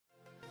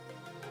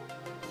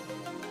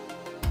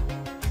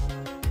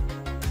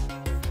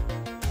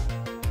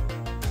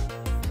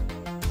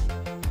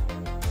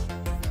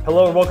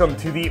Hello and welcome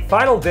to the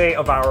final day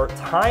of our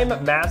Time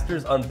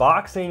Masters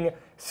unboxing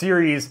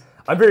series.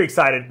 I'm very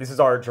excited. This is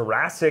our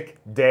Jurassic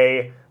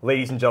day,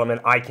 ladies and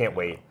gentlemen. I can't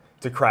wait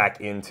to crack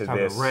into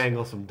this. To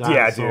wrangle some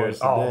dinosaurs. Yeah, dude.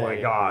 Today. Oh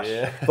my gosh.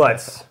 Yeah.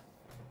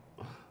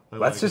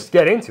 Let's just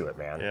get into it,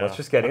 man. Yeah. Let's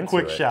just get into it.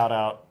 Quick shout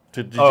out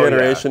to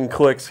Degeneration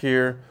Clicks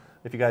here.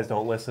 If you guys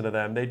don't listen to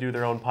them, they do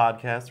their own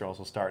podcast. They're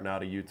also starting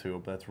out a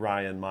YouTube. That's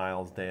Ryan,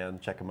 Miles, Dan.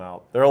 Check them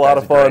out. They're a lot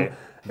of fun.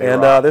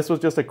 And this was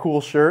just a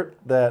cool shirt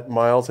that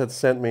Miles had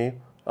sent me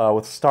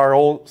with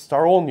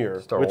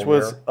Starolnir, which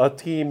was a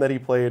team that he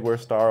played where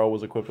Starro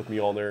was equipped with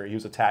Mjolnir. He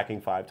was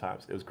attacking 5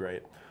 times. It was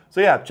great.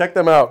 So yeah, check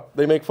them out.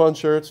 They make fun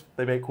shirts.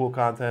 They make cool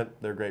content.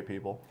 They're great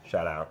people.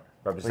 Shout out.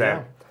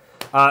 Represent.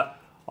 Yeah.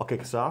 I'll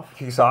kick us off.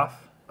 Kick us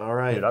off. All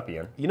right. Get it up,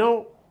 Ian. You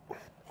know,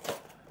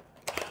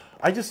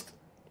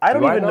 I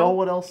don't even know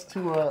what else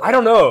to... I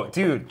don't know,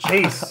 dude.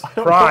 Chase, I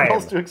don't Prime, know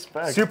what else to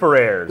expect. Super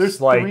Rares.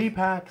 There's like 3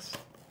 packs.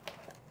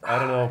 I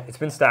don't know. It's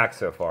been stacked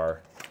so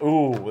far.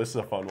 Ooh, this is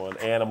a fun one.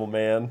 Animal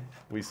Man.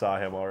 We saw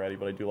him already,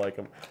 but I do like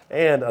him.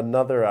 And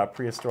another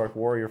prehistoric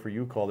warrior for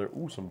you, Calder.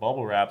 Ooh, some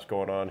bubble wraps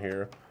going on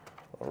here.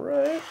 All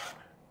right.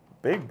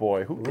 Big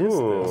boy. Who is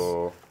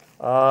this?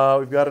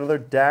 We've got another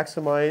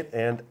Daxamite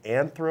and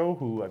Anthro,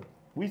 who...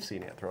 we've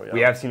seen Anthro, yeah. We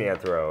have seen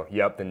Anthro.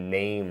 Yep, the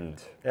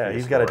named. Yeah,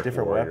 he's got a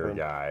different weapon.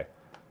 Guy.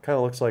 Kind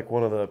of looks like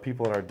one of the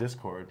people in our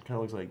Discord. Kind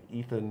of looks like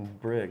Ethan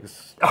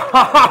Briggs.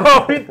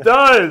 Oh, it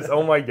does!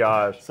 Oh my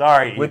gosh.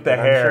 Sorry, with Ethan,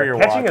 the hair. I'm sure you're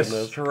catching a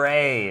this.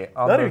 stray.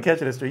 Not even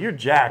catching a stray. You're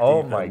jacked, Oh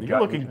Ethan. my god. You're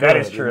looking good. That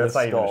is true. That's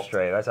not sculpt. even a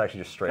stray. That's actually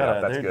just straight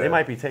up. That's good. They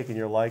might be taking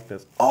your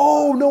likeness.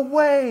 Oh, no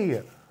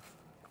way!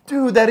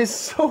 Dude, that is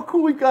so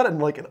cool. We've got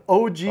like an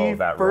OG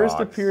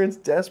first appearance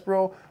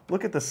Despero.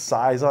 Look at the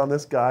size on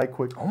this guy.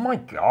 Quick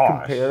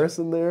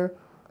comparison there.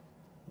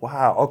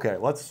 Wow. Okay,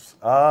 let's...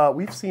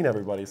 we've seen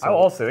everybody. So. I will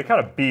also, they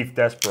kind of beefed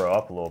Despero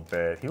up a little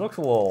bit. He looks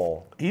a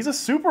little... He's a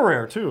super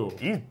rare, too.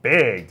 He's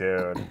big,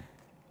 dude.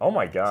 Oh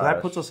my gosh. So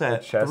that puts us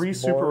at 3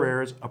 super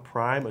rares, a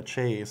prime, a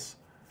chase.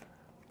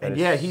 And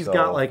yeah, he's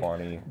got like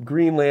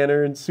Green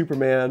Lantern,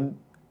 Superman.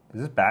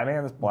 Is this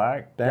Batman, this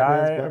black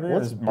guy?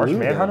 What's Martian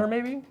Manhunter,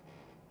 maybe?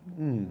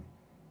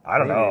 I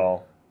don't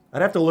know.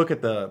 I'd have to look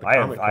at the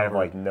comic cover. I have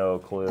like no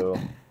clue.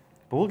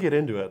 But we'll get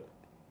into it.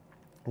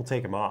 We'll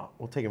take him off.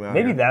 We'll take him out.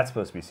 Maybe that's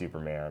supposed to be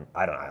Superman.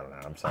 I don't know.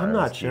 I'm sorry. I'm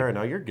not sure.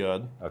 No, you're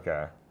good.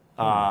 Okay.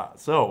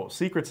 So,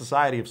 Secret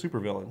Society of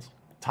Supervillains.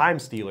 Time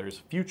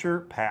Stealers.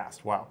 Future,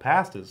 Past. Wow,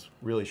 Past is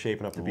really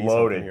shaping up to be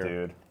something here. Loaded,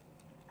 dude.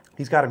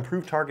 He's got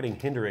improved targeting,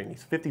 hindering.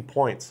 He's 50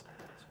 points.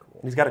 That's cool.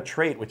 And he's got a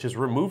trait, which is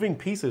removing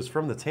pieces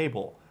from the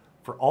table.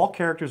 For all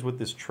characters with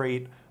this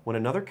trait, when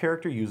another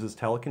character uses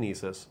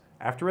telekinesis,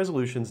 after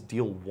resolutions,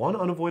 deal 1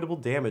 unavoidable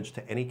damage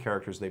to any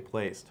characters they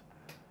placed.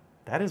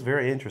 That is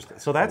very interesting.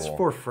 So that's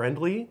for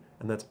friendly,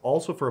 and that's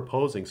also for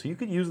opposing. So you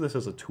could use this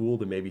as a tool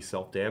to maybe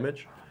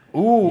self-damage.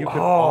 Ooh, you could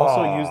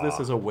also use this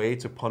as a way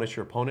to punish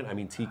your opponent. I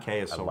mean,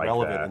 TK is so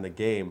relevant in the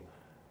game.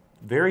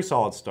 Very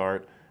solid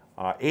start.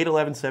 8,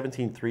 11,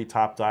 17, 3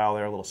 top dial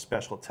there. A little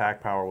special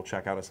attack power we'll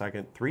check out in a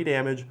second. 3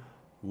 damage.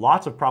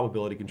 Lots of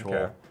probability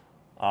control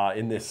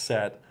in this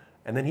set.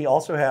 And then he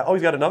also has,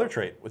 he's got another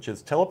trait, which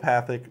is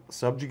telepathic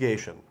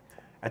subjugation.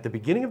 At the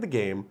beginning of the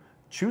game,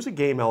 choose a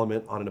game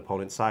element on an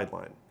opponent's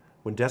sideline.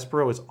 When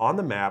Despero is on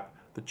the map,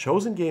 the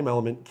chosen game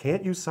element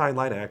can't use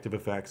sideline active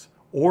effects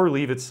or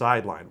leave its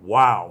sideline.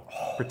 Wow.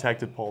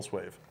 Protected pulse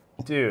wave.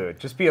 Dude,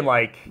 just being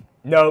like,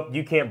 nope,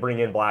 you can't bring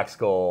in Black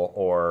Skull,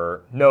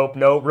 or nope,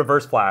 no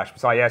reverse flash. We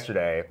saw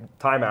yesterday.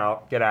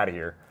 Timeout. Get out of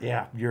here.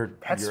 Yeah, you're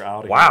out of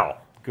here.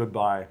 Wow.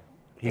 Goodbye.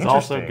 He's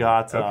also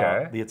got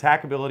the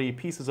attack ability,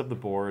 pieces of the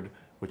board,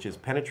 which is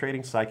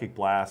penetrating psychic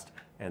blast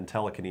and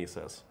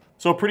telekinesis.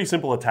 So pretty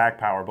simple attack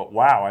power, but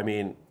wow, I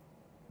mean,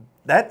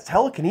 that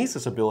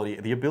telekinesis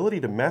ability, the ability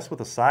to mess with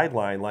a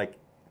sideline, like,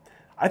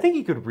 I think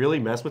you could really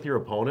mess with your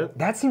opponent.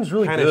 That seems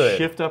really good. Kind of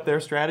shift up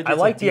their strategy. I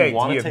like the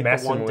idea of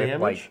messing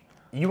with, like,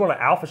 you want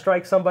to alpha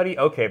strike somebody?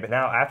 Okay, but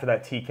now after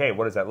that TK,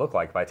 what does that look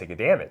like if I take a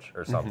damage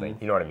or something?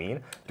 You know what I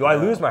mean? Do I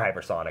lose my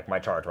hypersonic, my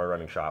charge, my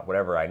running shot,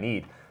 whatever I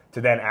need,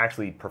 to then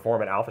actually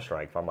perform an alpha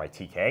strike if I'm like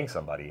TKing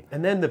somebody?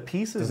 And then the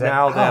pieces that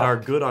are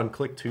good on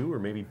click 2 or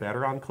maybe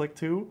better on click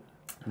 2.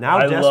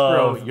 Now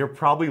Despero, you're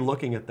probably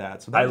looking at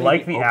that. So that I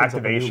like the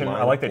activation.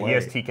 I like that he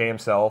has TK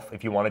himself.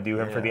 If you want to do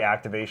him for the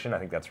activation, I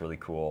think that's really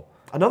cool.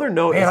 Another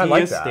note is he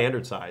is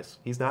standard size.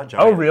 He's not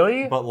giant. Oh,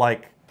 really? But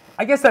like,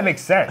 I guess that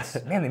makes sense.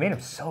 Man, they made him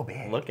so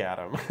big. Look at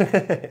him.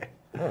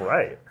 All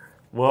right.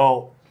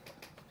 Well,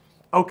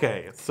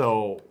 okay,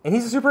 so... And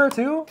he's a super rare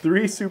too?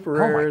 3 super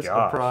rares,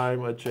 a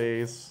prime, a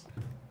chase.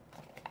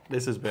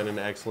 This has been an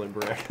excellent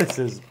break. This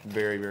is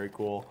very, very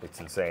cool. It's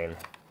insane.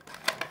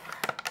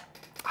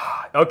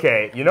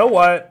 Okay, you know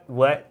what?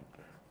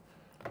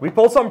 We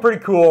pulled something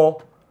pretty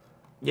cool.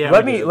 Yeah.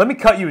 Let me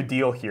cut you a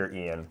deal here,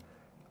 Ian.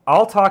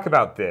 I'll talk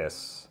about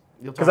this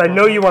because I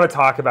know you want to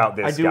talk about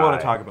this. I do want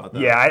to talk about that.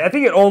 Yeah, I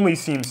think it only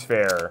seems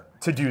fair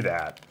to do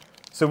that.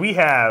 So we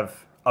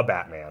have a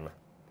Batman.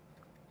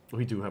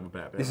 We do have a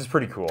Batman. This is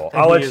pretty cool.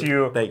 I'll let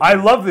you. I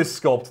love this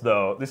sculpt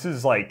though. This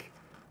is like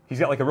He's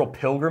got like a real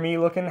pilgrimy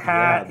looking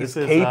hat. Yeah, His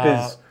cape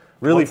is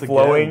really once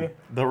flowing. Again,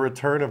 the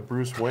return of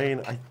Bruce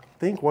Wayne. I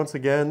think once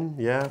again,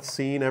 yeah,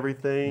 seen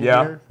everything.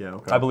 Yeah, here. Yeah.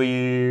 Okay. I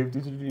believe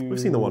we've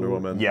seen the Wonder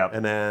Woman. Yeah,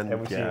 and then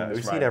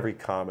we've seen every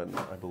common,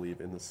 I believe,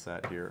 in the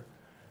set here.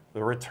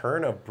 The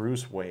return of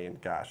Bruce Wayne.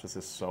 Gosh, this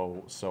is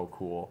so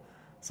cool.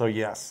 So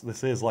yes,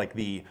 this is like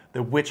the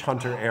witch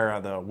hunter era,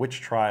 the witch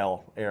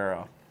trial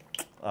era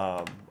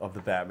of the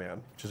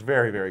Batman, which is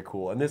very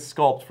cool. And this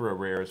sculpt for a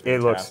rare is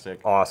fantastic. It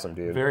looks awesome,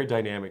 dude. Very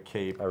dynamic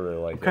cape. I really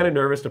like it. I'm kind of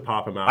nervous to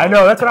pop him out. I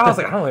know, that's what I was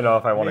like. I don't really know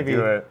if I want to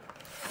do it.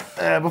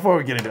 Before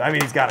we get into it, I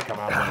mean, he's got to come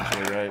out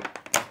eventually, right?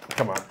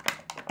 Come on.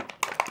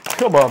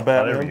 Come on, Batman.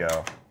 Oh, there we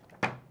go.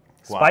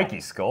 Wow. Spiky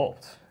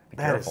sculpt. Be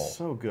that careful. Is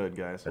so good,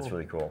 guys. That's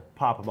really cool.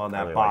 Pop him on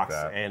that really box,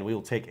 like that. and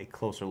we'll take a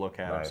closer look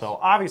at him. Nice. So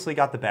obviously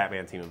got the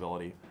Batman team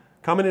ability.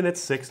 Coming in at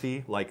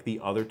 60, like the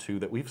other two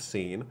that we've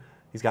seen.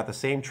 He's got the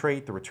same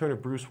trait, the return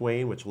of Bruce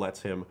Wayne, which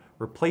lets him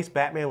replace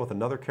Batman with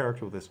another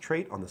character with this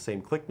trait on the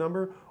same click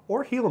number,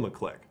 or heal him a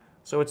click.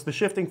 So it's the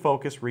shifting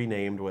focus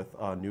renamed with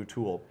a new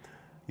tool.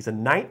 He's a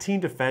 19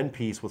 defend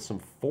piece with some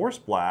force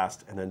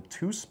blast and then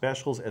 2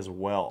 specials as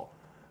well.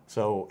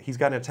 So he's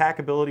got an attack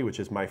ability, which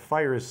is my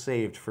fire is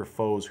saved for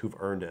foes who've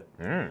earned it.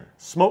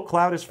 Smoke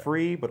cloud is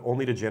free, but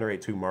only to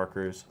generate 2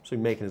 markers. So he's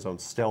making his own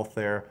stealth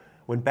there.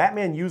 When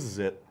Batman uses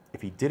it,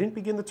 if he didn't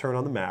begin the turn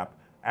on the map,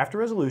 after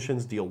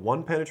resolutions, deal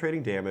 1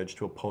 penetrating damage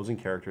to opposing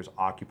characters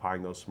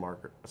occupying those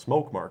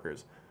smoke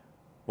markers.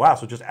 Wow,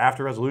 so just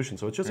after resolution.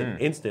 So it's just an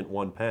instant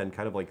 1 pen,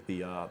 kind of like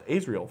the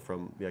Azrael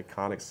from the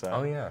iconic set.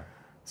 Oh, yeah.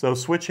 So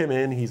switch him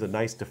in. He's a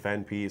nice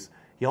defend piece.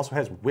 He also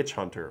has Witch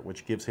Hunter,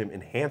 which gives him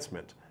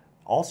enhancement.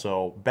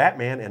 Also,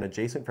 Batman and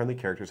adjacent friendly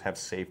characters have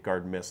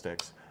Safeguard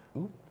Mystics.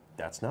 Ooh,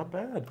 that's not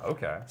bad.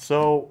 Okay.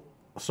 So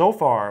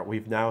far,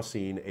 we've now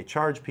seen a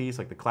charge piece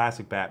like the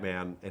classic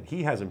Batman, and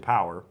he has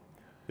Empower.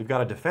 We've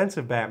got a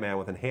defensive Batman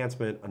with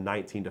enhancement, a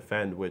 19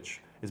 defend,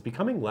 which is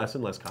becoming less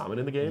and less common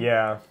in the game.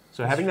 Yeah.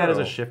 So having that as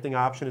a shifting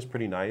option is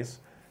pretty nice.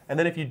 And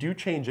then if you do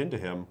change into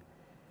him,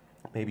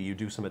 maybe you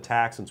do some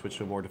attacks and switch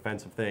to a more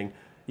defensive thing,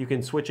 you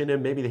can switch into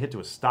him, maybe they hit to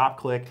a stop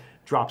click,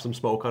 drop some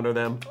smoke under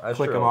them,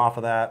 click them off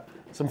of that.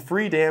 Some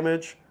free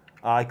damage.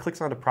 He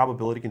clicks onto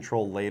probability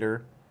control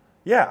later.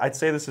 Yeah, I'd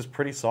say this is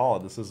pretty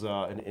solid. This is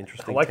an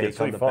interesting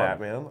take on the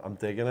Batman. I'm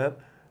digging it.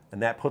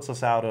 And that puts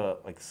us out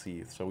of, like,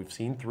 see, so we've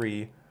seen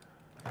 3.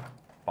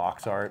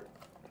 Box art.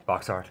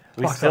 Box art.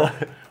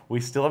 We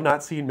still have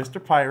not seen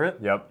Mr. Pirate.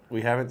 Yep.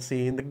 We haven't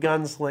seen the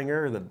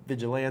Gunslinger, the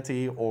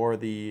Vigilante, or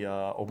the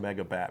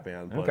Omega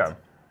Batman. But okay.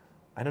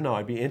 I don't know.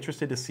 I'd be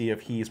interested to see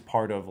if he's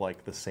part of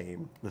like the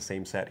same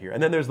set here.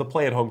 And then there's the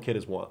play-at-home kit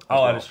as well.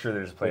 Oh, that is true.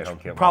 There's a play-at-home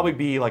kit. Probably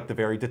be like the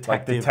very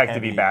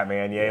detective-y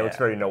Batman. Yeah, it looks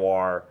very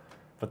noir.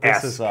 But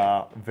this is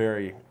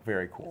very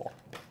very cool.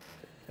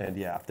 And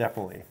yeah,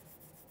 definitely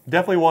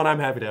one I'm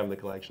happy to have in the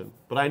collection.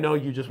 But I know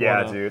you just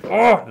want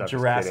to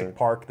Jurassic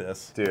Park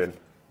this. Dude.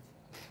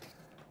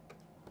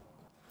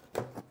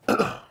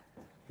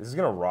 This is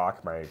going to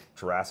rock my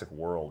Jurassic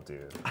World,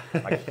 dude.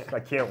 I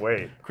can't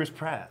wait. Chris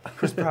Pratt.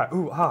 Chris Pratt.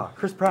 Ooh, ah,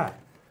 Chris Pratt.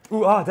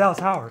 Ooh, ah, Dallas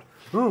Howard.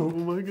 Ooh. Oh,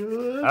 my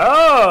God.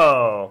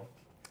 Oh.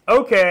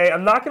 Okay,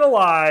 I'm not going to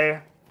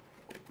lie.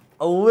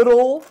 A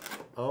little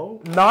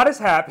not as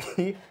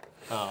happy.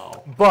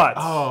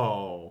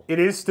 But it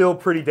is still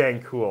pretty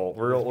dang cool.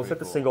 We'll set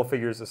the single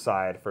figures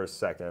aside for a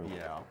second.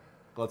 Yeah.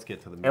 Let's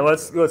get to the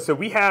and so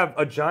we have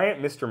a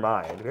giant Mr.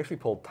 Mind. We actually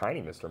pulled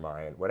tiny Mr.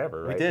 Mind,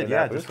 whatever, right? We did,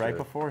 yeah, just right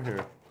before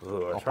here.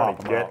 I'm trying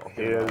to get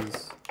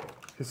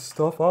his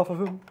stuff off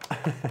of him.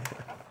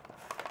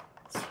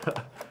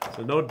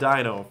 So no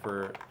dino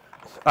for...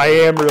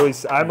 I'm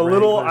a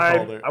little, I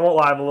won't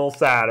lie, I'm a little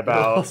sad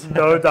about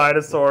no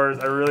dinosaurs.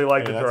 I really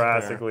like the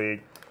Jurassic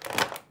League.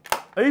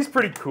 He's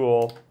pretty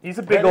cool. He's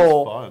a big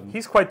old,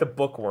 he's quite the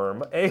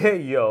bookworm.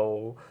 Hey,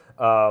 yo.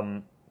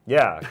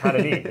 Yeah, kind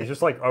of neat. He's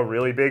just like a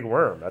really big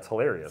worm. That's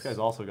hilarious. This guy's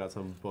also got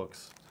some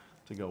books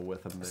to go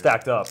with him there.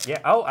 Stacked up. Yeah.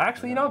 Oh,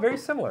 actually, very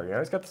similar.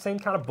 He's got the same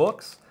kind of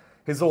books.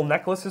 His little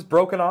necklace is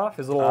broken off.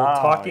 His little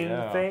talking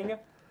thing.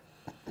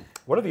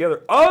 What are the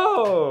other?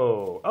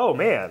 Oh,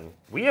 man.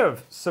 We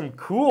have some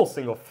cool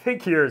single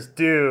figures,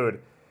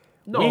 dude.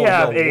 We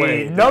have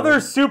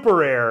another super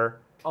rare.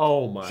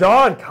 Oh, my.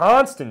 John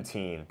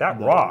Constantine. That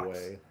rocks.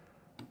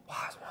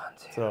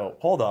 So,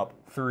 hold up.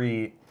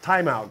 3.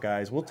 Timeout,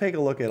 guys. We'll take a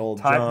look at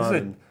old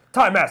John.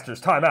 Time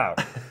Masters, time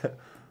out.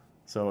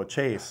 So,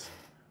 Chase,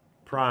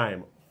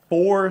 Prime,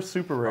 4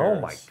 super rares. Oh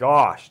my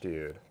gosh,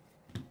 dude.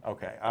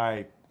 Okay,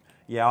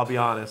 I'll be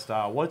honest.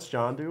 What's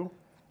John do?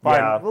 Fine,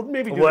 yeah, we'll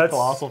maybe do the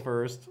Colossal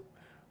first.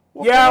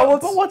 But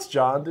what's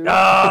John do?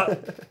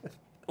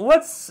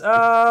 Let's say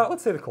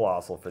the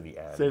Colossal for the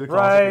end. Say the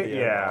Colossal for the end.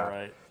 Yeah. All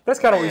right. That's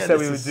kind of what we said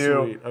we would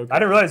do. Okay. I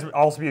didn't realize it would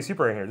also be a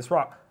super in here. This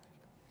rock.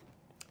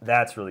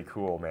 That's really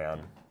cool,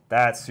 man.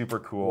 That's super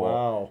cool.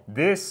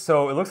 Wow.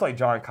 So it looks like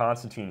John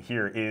Constantine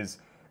here is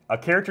a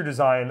character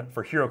design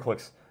for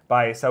Heroclix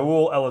by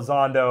Saul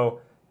Elizondo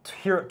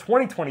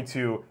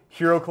 2022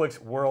 Heroclix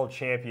World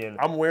Champion.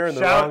 I'm wearing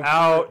the Shout wrong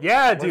out. shirt.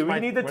 Yeah, dude, we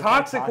need the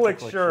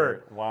Toxiclix shirt.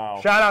 shirt. Wow.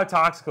 Shout out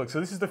Toxiclix. So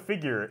this is the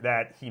figure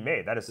that he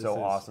made. That is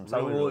so awesome.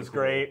 Really, Saul really is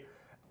cool. great.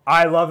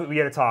 I love that we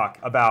get to talk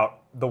about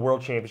the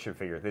World Championship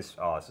figure. This is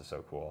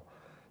so cool.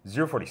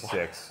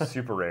 046,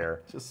 super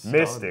rare.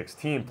 Mystics,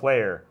 team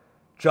player,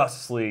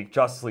 Justice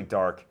League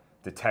Dark,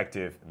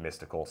 Detective,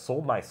 Mystical.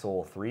 Sold my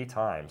soul 3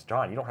 times.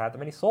 John, you don't have that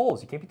many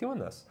souls. You can't be doing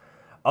this.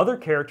 Other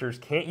characters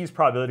can't use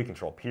probability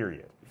control,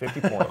 period.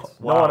 50 points.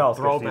 Wow. No one else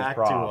Throw gets to use back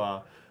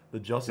prob. to the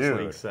Justice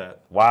League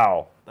set.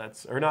 Wow.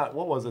 That's, or not,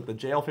 what was it? The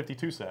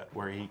JL52 set,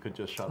 where he could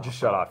just shut off. Just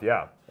shut off,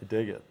 yeah. I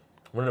dig it.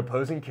 When an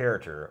opposing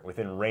character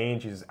within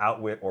range uses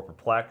Outwit or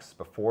Perplex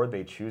before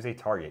they choose a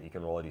target, you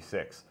can roll a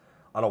d6.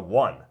 On a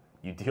 1,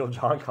 you deal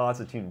John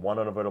Constantine 1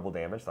 unavoidable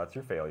damage. That's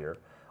your failure.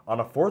 On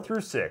a 4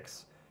 through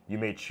 6, you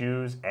may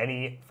choose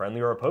any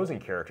friendly or opposing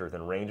character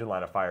within range and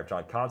line of fire of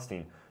John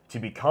Constantine to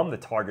become the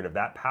target of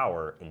that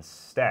power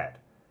instead.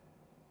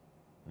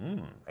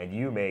 And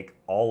you make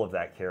all of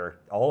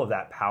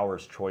that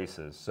power's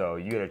choices. So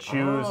you get to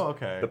choose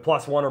the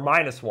 +1 or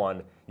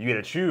 -1. You get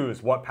to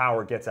choose what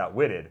power gets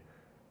outwitted.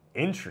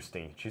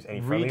 Interesting. You choose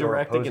any friendly or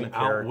opposing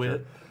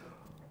character.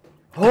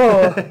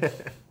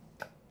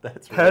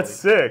 That's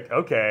sick.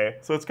 Okay.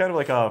 So it's kind of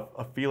like a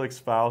Felix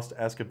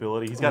Faust-esque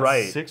ability. He's got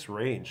 6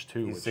 range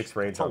too. He's 6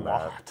 range on on that.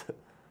 Lot.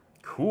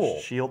 Cool.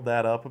 Shield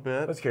that up a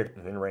bit. Let's get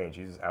in range.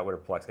 Uses Outwit or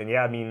Perplex. And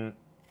yeah, I mean,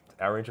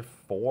 out range of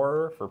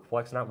 4 for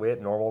Perplex and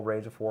Outwit. Normal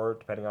range of 4,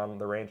 depending on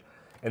the range.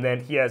 And then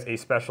he has a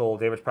special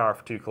damage power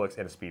for 2 clicks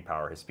and a speed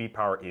power. His speed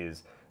power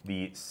is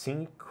the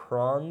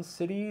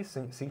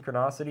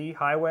Synchronicity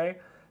Highway.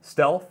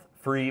 Stealth,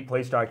 free,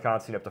 place John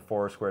Constantine up to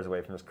 4 squares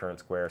away from his current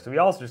square. So he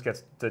also just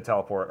gets to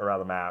teleport around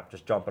the map,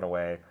 just jumping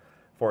away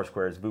 4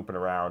 squares, vooping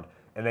around.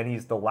 And then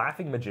he's the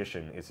Laughing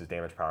Magician is his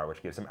damage power,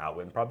 which gives him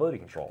Outwit and probability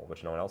control,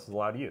 which no one else is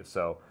allowed to use.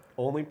 So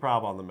only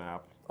prob on the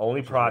map.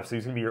 Only prob, so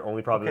he's going to be your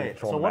only probability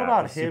control so on the what map.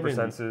 about His him super and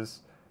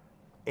senses.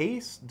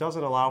 Ace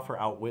doesn't allow for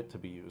Outwit to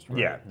be used, right?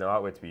 Yeah, no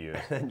Outwit to be used.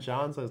 And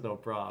John says no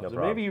probs. No and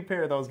prob. maybe you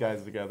pair those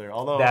guys together,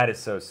 although... That is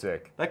so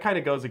sick. That kind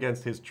of goes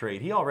against his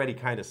trait. He already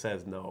kind of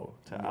says no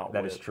to Outwit.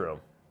 That is true.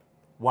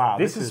 Wow,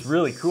 this is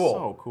really cool.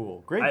 So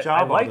cool. Great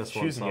job I like on this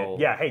choosing one, it.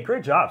 Yeah, hey,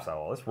 great job,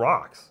 Saul. This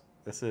rocks.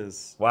 This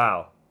is...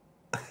 Wow.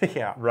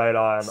 Yeah. Right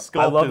on.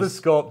 Sculpt I love the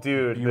sculpt,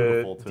 dude.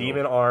 Beautiful, the too.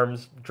 demon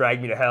arms,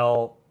 drag me to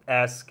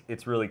hell-esque.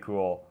 It's really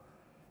cool.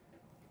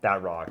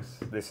 That rocks.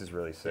 This is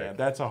really sick. Yeah,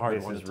 that's a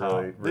hard one to top.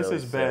 Really, this really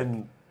has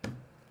been,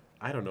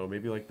 I don't know,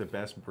 maybe like the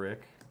best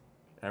brick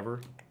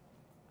ever.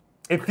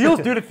 It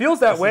feels, dude, it feels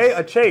that way.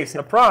 A chase,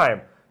 a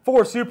prime,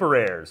 4 super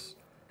rares.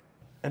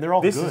 And they're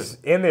all good.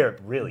 And they're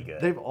really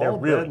good. They've all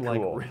been like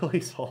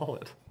really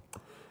solid.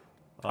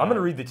 I'm going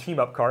to read the team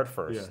up card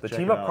first. Yeah, the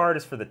team up card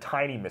is for the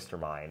tiny Mr.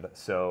 Mind.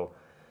 So,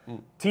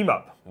 team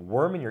up,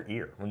 worm in your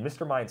ear. When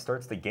Mr. Mind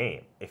starts the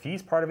game, if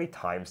he's part of a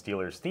Time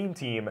Stealers theme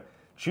team,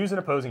 choose an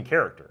opposing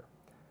character.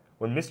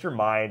 When Mr.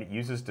 Mind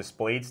uses a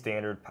displayed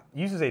standard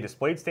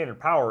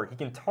power, he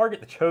can target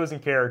the chosen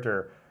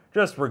character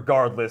just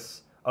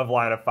regardless of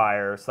line of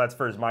fire. So that's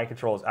for his mind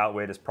control, his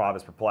outwit, his prob,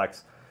 his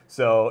perplex.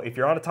 So if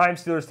you're on a Time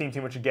Stealers theme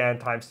team, which again,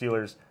 Time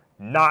Stealers,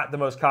 not the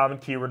most common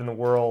keyword in the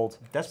world.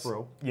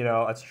 Despero. You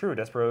know, that's true.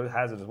 Despero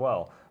has it as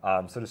well.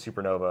 So does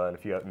Supernova and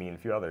a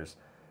few others.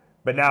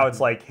 But now it's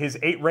like his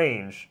 8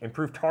 range,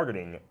 improved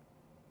targeting,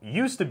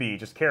 used to be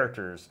just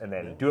characters and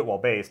then do it while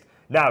based.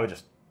 Now it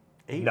just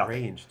 8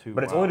 nothing. range too.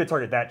 But it's only to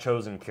target that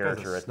chosen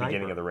character at the sniper.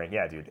 beginning of the range.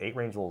 Yeah, dude, 8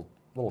 range little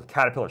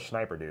caterpillar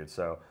sniper, dude.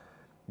 So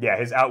yeah,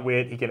 his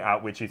outwit, he can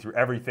outwit you through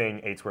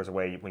everything 8 squares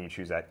away when you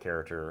choose that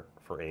character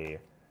for a,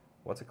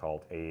 what's it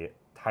called? A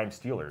Time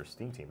Stealers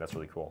theme team. That's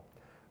really cool.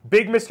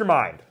 Big Mr.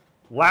 Mind.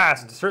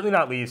 Last, certainly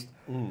not least.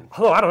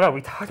 Although, I don't know,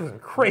 we talked about some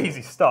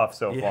crazy stuff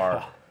so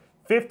far.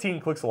 15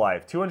 clicks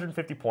alive,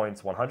 250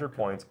 points, 100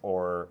 points,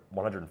 or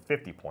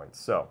 150 points.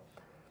 So,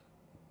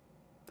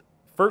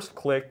 first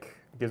click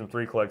gives him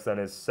 3 clicks, then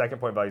his second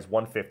point value is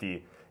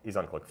 150. He's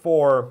on click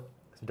 4,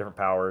 some different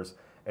powers,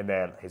 and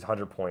then his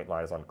 100-point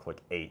line is on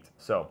click 8.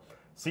 So,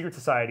 Secret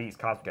Society is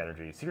Cosmic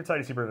Energy. Secret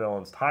Society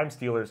supervillains, Time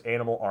Stealers,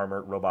 Animal,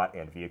 Armor, Robot,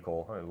 and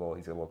Vehicle. Oh,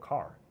 he's got a little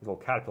car. He's a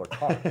little caterpillar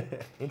car.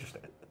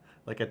 Interesting.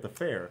 Like at the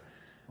fair.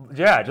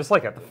 Yeah, just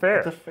like at the fair.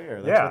 At the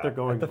fair. That's what they're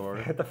going for.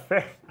 At the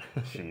fair.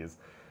 Jeez.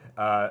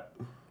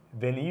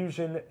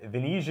 Venetian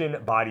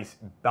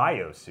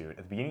Biosuit. At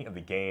the beginning of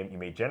the game, you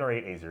may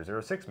generate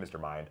a 006 Mr.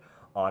 Mind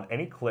on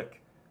any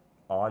click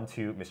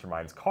onto Mr.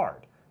 Mind's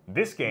card.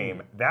 This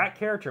game, that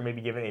character may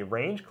be given a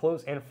range,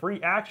 close, and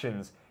free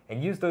actions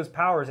and use those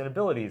powers and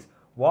abilities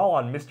while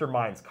on Mr.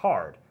 Mind's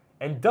card,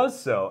 and does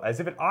so as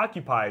if it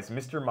occupies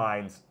Mr.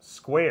 Mind's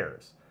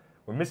squares.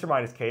 When Mr.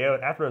 Mind is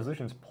KO'd, after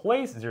resolutions,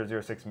 place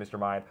 006 Mr.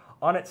 Mind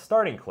on its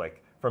starting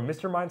click from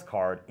Mr. Mind's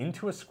card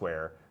into a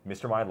square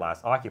Mr. Mind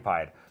last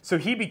occupied. So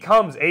he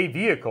becomes a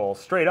vehicle,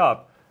 straight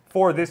up,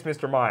 for this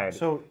Mr. Mind.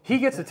 So he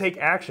gets to take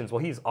actions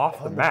while he's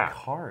off the map.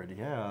 Card,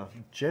 yeah.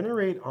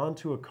 Generate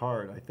onto a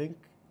card. I think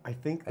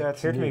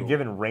that's character may new. be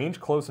given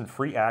range, close, and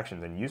free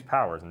actions and use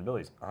powers and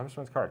abilities on Mr.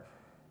 Mind's card.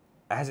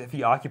 As if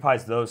he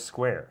occupies those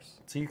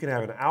squares. So you can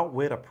have an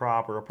outwit, a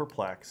prob, or a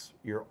perplex.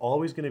 You're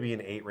always going to be an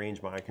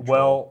 8-range mind control.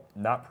 Well,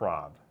 not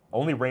prob.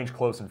 Only range,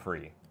 close, and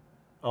free.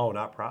 Oh,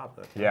 not prob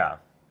then. Yeah.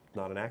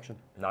 Not an action.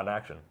 Not an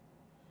action.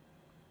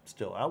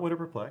 Still outwit or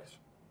perplex.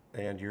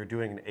 And you're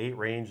doing an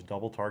 8-range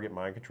double target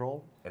mind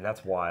control. And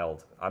that's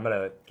wild. I'm going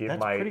to give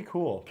my pretty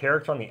cool.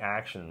 character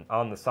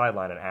on the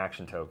sideline an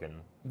action token.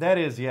 That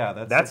is, yeah.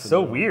 That's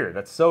so weird.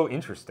 That's so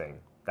interesting.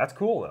 That's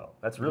cool, though.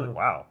 That's really,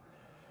 wow.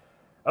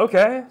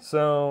 Okay,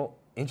 so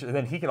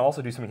then he can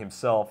also do something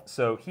himself.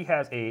 So he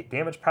has a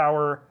damage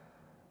power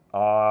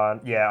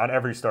on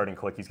every starting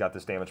click. He's got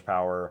this damage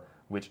power,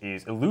 which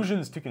is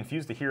illusions to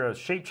confuse the hero's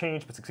shape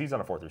change, but succeeds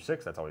on a 4 through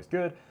 6. That's always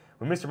good.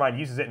 When Mr. Mind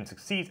uses it and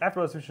succeeds,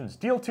 after those illusions,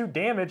 deal 2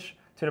 damage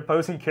to an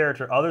opposing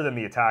character other than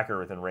the attacker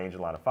within range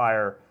and line of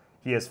fire.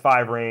 He has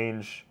 5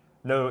 range,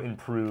 no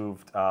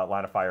improved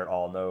line of fire at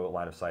all, no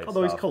line of sight.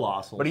 Although he's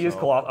colossal. But he is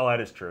colossal. Oh, that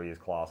is true. He is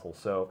colossal.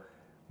 So,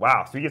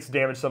 wow. So he gets to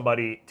damage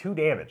somebody 2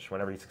 damage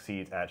whenever he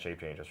succeeds at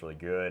shape change. That's really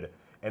good.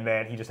 And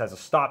then he just has a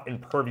stop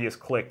impervious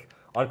click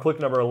on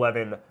click number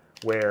 11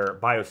 where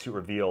Biosuit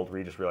revealed, where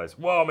you just realize,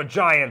 whoa, I'm a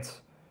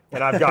giant.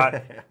 And I've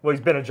got, well,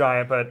 he's been a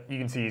giant, but you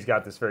can see he's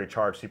got this very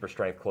charged super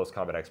strength, close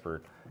combat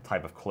expert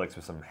type of clicks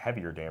with some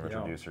heavier damage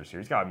reducers here.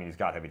 He's got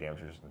heavy damage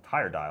reducers, an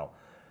entire dial.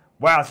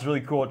 Wow, this is really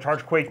cool.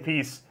 Charge Quake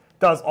piece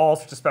does all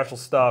sorts of special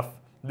stuff.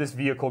 This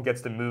vehicle gets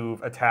to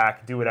move,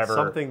 attack, do whatever.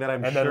 Something that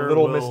I'm and sure then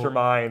little will Mr.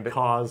 Mind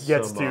cause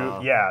gets some,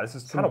 to, this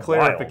is kind of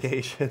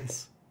clarifications.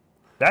 Wild.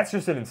 That's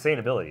just an insane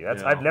ability.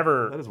 That's I've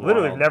never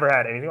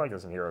had anything like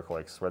this in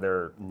Heroclix, where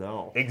they're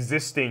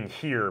existing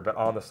here but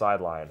on the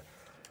sideline.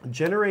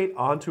 Generate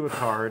onto a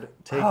card,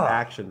 take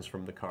actions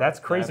from the card. That's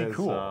crazy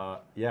cool.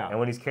 Yeah. And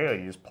when he's KO'd,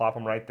 you just plop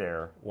him right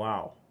there.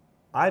 Wow.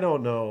 I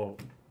don't know.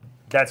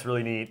 That's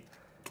really neat.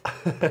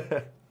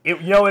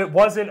 It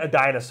wasn't a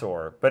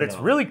dinosaur, but it's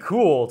really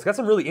cool. It's got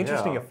some really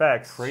interesting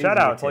effects. Shout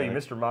out to all you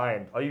Mr.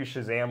 Mind, all you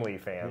Shazamly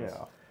fans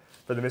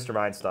for the Mr.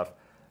 Mind stuff.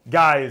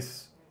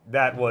 Guys,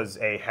 that was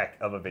a heck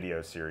of a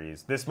video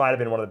series. This might have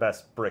been one of the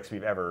best bricks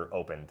we've ever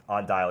opened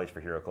on Dial H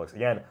for HeroClix.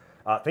 Again,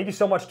 thank you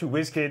so much to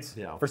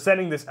WizKids for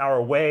sending this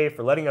our way,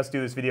 for letting us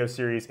do this video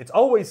series. It's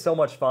always so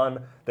much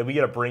fun that we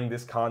get to bring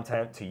this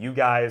content to you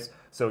guys.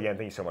 So again,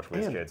 thank you so much,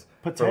 WizKids,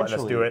 for letting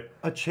us do it.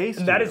 A chase.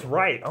 And that is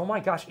right. Oh my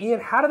gosh,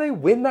 Ian, how do they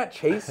win that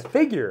chase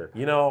figure?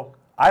 You know,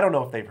 I don't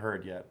know if they've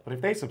heard yet, but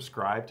if they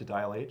subscribe to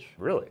Dial H,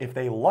 really, if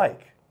they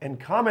like and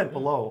comment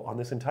below on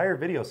this entire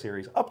video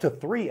series, up to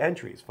 3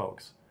 entries,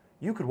 folks,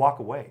 you could walk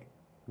away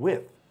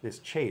with this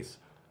chase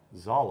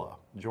Zala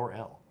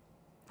Jor-El.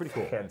 Pretty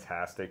cool.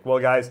 Fantastic. Well,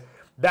 guys,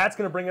 that's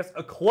going to bring us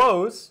a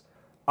close.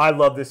 I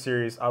love this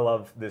series. I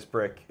love this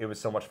brick. It was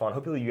so much fun.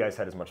 Hopefully you guys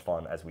had as much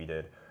fun as we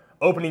did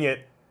opening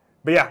it.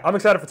 But yeah, I'm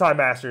excited for Time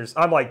Masters.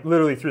 I'm like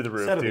literally through the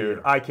roof,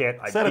 dude. I can't.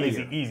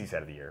 Easy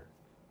set of the year.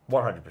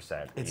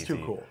 100%. It's too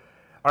cool.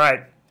 All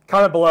right.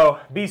 Comment below.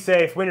 Be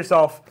safe. Win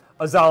yourself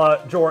a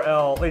Zala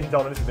Jor-El. Ladies and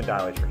gentlemen, this has been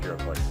Dial H for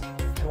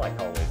HeroClix. And like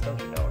always, don't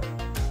you know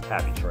it?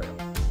 Happy trails.